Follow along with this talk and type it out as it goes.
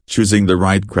Choosing the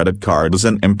right credit card is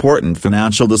an important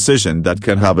financial decision that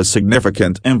can have a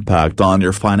significant impact on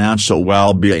your financial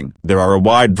well-being. There are a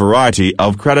wide variety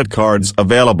of credit cards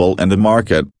available in the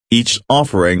market, each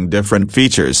offering different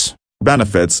features,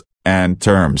 benefits, and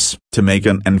terms. To make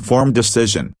an informed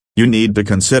decision, you need to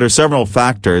consider several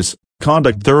factors,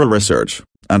 conduct thorough research,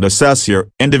 and assess your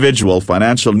individual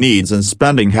financial needs and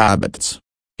spending habits.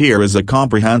 Here is a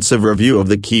comprehensive review of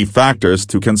the key factors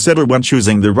to consider when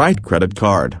choosing the right credit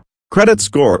card. Credit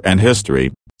score and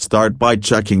history. Start by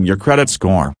checking your credit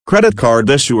score. Credit card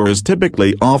issuers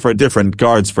typically offer different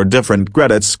cards for different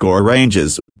credit score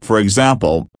ranges, for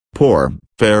example, poor,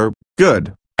 fair,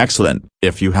 good, excellent.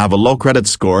 If you have a low credit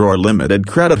score or limited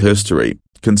credit history,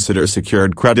 consider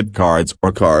secured credit cards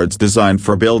or cards designed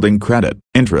for building credit.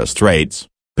 Interest rates.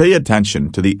 Pay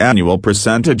attention to the annual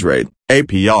percentage rate,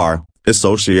 APR,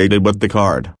 associated with the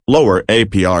card. Lower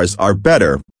APRs are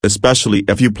better, especially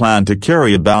if you plan to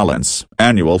carry a balance.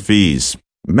 Annual fees.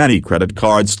 Many credit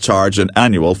cards charge an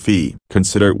annual fee.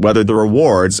 Consider whether the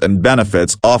rewards and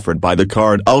benefits offered by the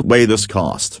card outweigh this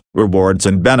cost. Rewards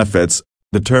and benefits.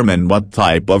 Determine what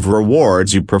type of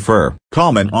rewards you prefer.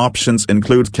 Common options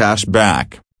include cash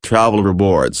back, travel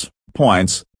rewards,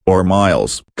 points, or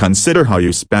miles. Consider how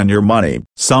you spend your money.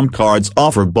 Some cards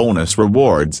offer bonus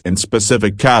rewards in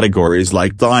specific categories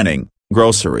like dining,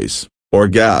 groceries, or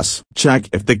gas. Check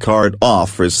if the card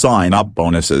offers sign-up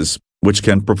bonuses, which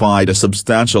can provide a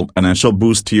substantial initial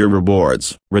boost to your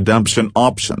rewards. Redemption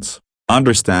options.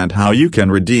 Understand how you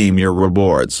can redeem your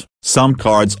rewards. Some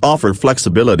cards offer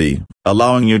flexibility,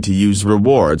 allowing you to use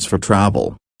rewards for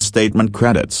travel, statement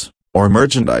credits, or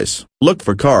merchandise. Look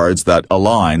for cards that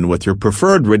align with your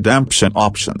preferred redemption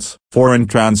options. Foreign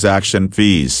transaction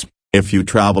fees. If you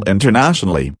travel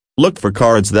internationally, look for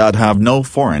cards that have no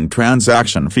foreign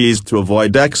transaction fees to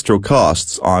avoid extra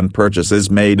costs on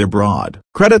purchases made abroad.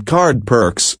 Credit card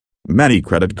perks. Many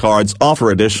credit cards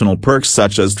offer additional perks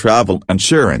such as travel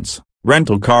insurance,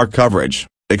 rental car coverage,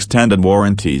 extended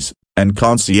warranties, and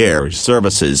concierge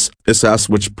services. Assess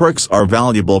which perks are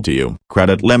valuable to you.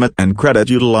 Credit limit and credit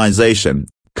utilization.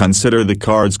 Consider the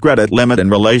card's credit limit in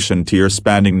relation to your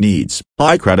spending needs.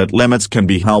 High credit limits can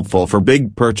be helpful for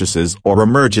big purchases or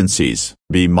emergencies.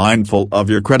 Be mindful of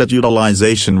your credit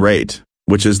utilization rate,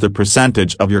 which is the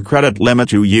percentage of your credit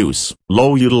limit you use.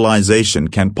 Low utilization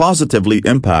can positively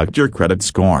impact your credit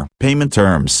score. Payment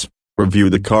terms. Review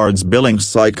the card's billing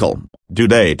cycle, due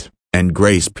date, and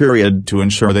grace period to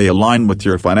ensure they align with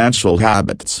your financial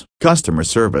habits. Customer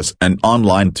service and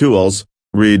online tools.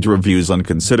 Read reviews and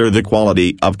consider the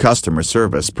quality of customer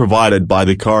service provided by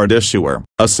the card issuer.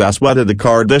 Assess whether the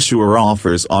card issuer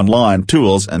offers online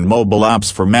tools and mobile apps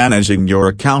for managing your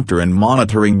account and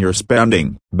monitoring your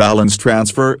spending. Balance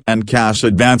transfer and cash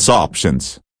advance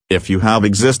options. If you have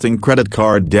existing credit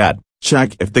card debt,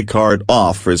 check if the card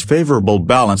offers favorable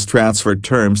balance transfer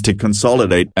terms to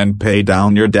consolidate and pay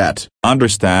down your debt.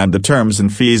 Understand the terms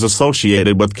and fees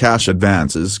associated with cash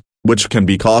advances, which can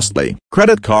be costly.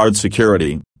 Credit card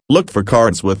security. Look for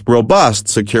cards with robust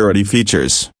security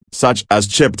features, such as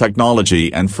chip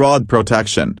technology and fraud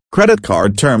protection. Credit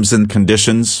card terms and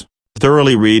conditions.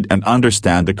 Thoroughly read and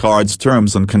understand the card's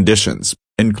terms and conditions,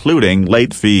 including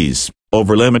late fees,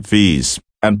 over-limit fees,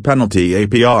 and penalty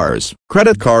APRs.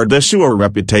 Credit card issuer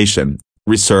reputation.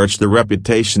 Research the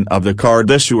reputation of the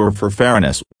card issuer for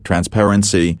fairness,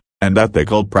 transparency, and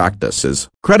ethical practices.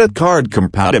 Credit card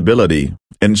compatibility.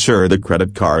 Ensure the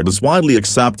credit card is widely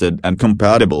accepted and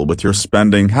compatible with your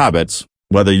spending habits,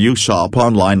 whether you shop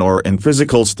online or in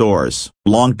physical stores.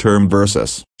 Long-term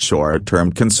versus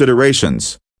short-term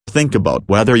considerations. Think about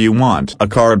whether you want a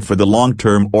card for the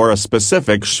long-term or a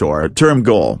specific short-term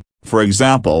goal. For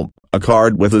example, a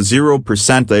card with a 0%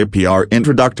 APR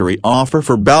introductory offer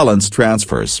for balance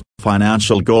transfers.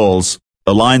 Financial goals.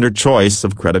 Align your choice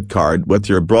of credit card with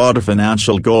your broader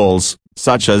financial goals,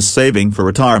 such as saving for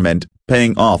retirement,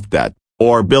 paying off debt,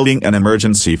 or building an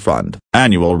emergency fund.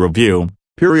 Annual review.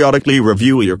 Periodically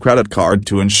review your credit card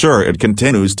to ensure it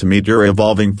continues to meet your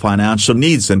evolving financial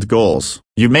needs and goals.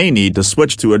 You may need to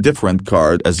switch to a different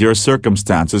card as your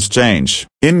circumstances change.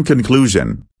 In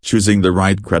conclusion, choosing the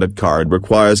right credit card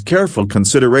requires careful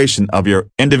consideration of your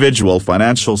individual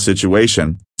financial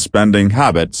situation, spending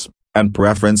habits, and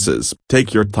preferences.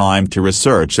 Take your time to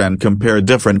research and compare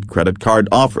different credit card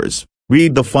offers.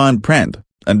 Read the fine print,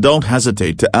 and don't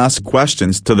hesitate to ask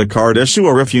questions to the card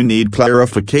issuer if you need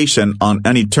clarification on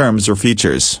any terms or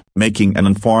features. Making an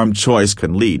informed choice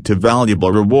can lead to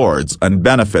valuable rewards and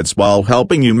benefits while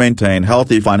helping you maintain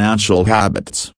healthy financial habits.